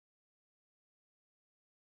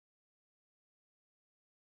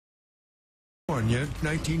California,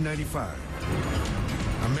 1995.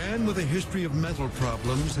 A man with a history of mental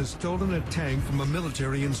problems has stolen a tank from a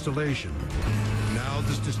military installation. Now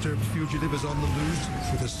this disturbed fugitive is on the loose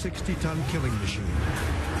with a 60-ton killing machine.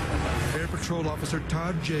 Air Patrol Officer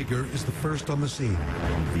Todd Jaeger is the first on the scene.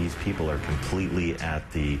 These people are completely at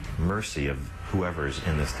the mercy of whoever's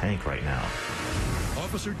in this tank right now.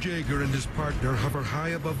 Officer Jaeger and his partner hover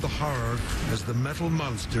high above the horror as the metal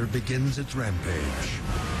monster begins its rampage.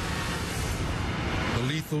 The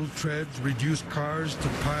lethal treads reduce cars to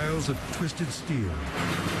piles of twisted steel.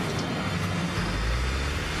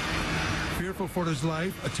 Fearful for his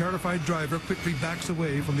life, a terrified driver quickly backs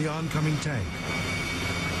away from the oncoming tank.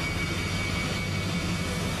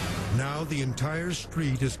 Now the entire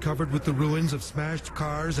street is covered with the ruins of smashed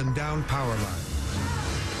cars and downed power lines.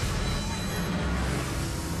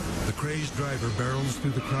 The crazed driver barrels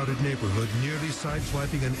through the crowded neighborhood, nearly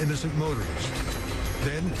sideswiping an innocent motorist.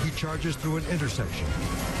 Then he charges through an intersection.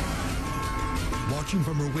 Watching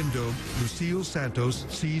from her window, Lucille Santos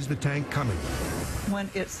sees the tank coming. When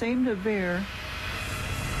it seemed to veer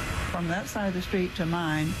from that side of the street to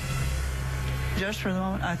mine, just for the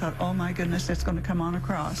moment, I thought, oh my goodness, it's going to come on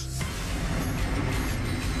across.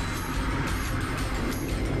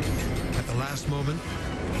 At the last moment,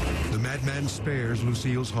 the madman spares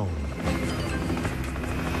Lucille's home.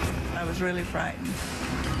 I was really frightened.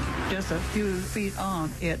 Just a few feet on,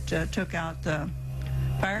 it took out the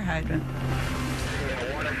fire hydrant.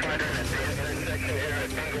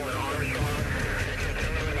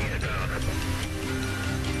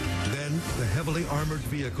 Then the heavily armored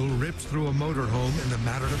vehicle rips through a motorhome in a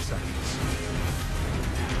matter of seconds.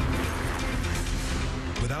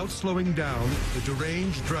 Without slowing down, the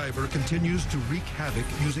deranged driver continues to wreak havoc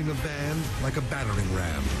using a van like a battering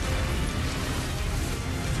ram.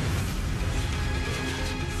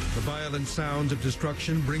 The violent sounds of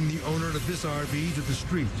destruction bring the owner of this RV to the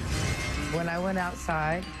street. When I went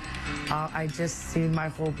outside, I just seen my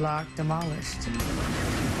whole block demolished.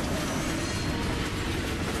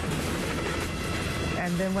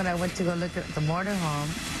 And then when I went to go look at the motorhome,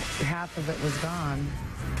 half of it was gone.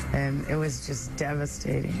 And it was just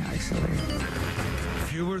devastating, actually.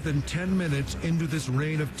 Fewer than 10 minutes into this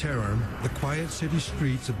reign of terror, the quiet city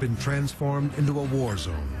streets have been transformed into a war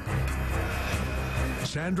zone.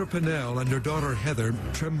 Sandra Pinnell and her daughter Heather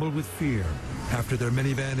tremble with fear after their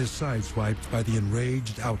minivan is sideswiped by the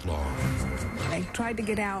enraged outlaw. I tried to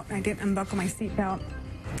get out. I didn't unbuckle my seatbelt.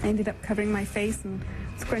 I ended up covering my face and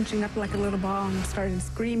scrunching up like a little ball and started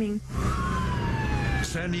screaming.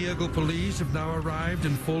 San Diego police have now arrived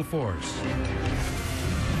in full force.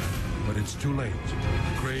 But it's too late.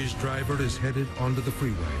 The crazed driver is headed onto the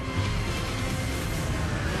freeway.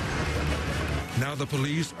 Now the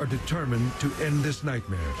police are determined to end this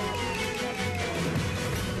nightmare.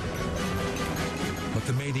 But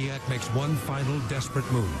the maniac makes one final desperate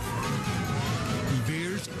move. He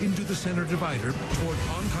veers into the center divider toward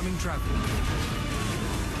oncoming traffic.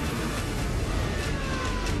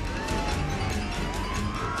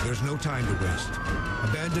 There's no time to waste.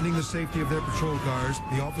 Abandoning the safety of their patrol cars,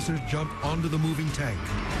 the officers jump onto the moving tank.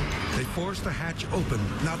 They force the hatch open,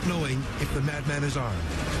 not knowing if the madman is armed.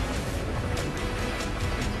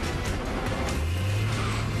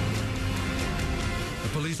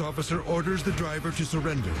 The police officer orders the driver to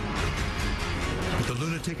surrender. But the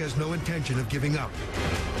lunatic has no intention of giving up.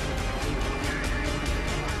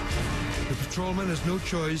 The patrolman has no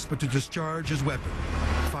choice but to discharge his weapon.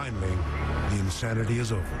 Finally, the insanity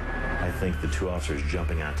is over. I think the two officers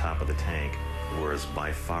jumping on top of the tank was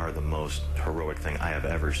by far the most heroic thing I have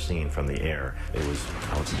ever seen from the air. It was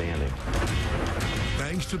outstanding.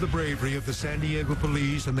 Thanks to the bravery of the San Diego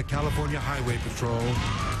Police and the California Highway Patrol,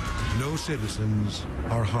 no citizens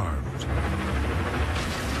are harmed.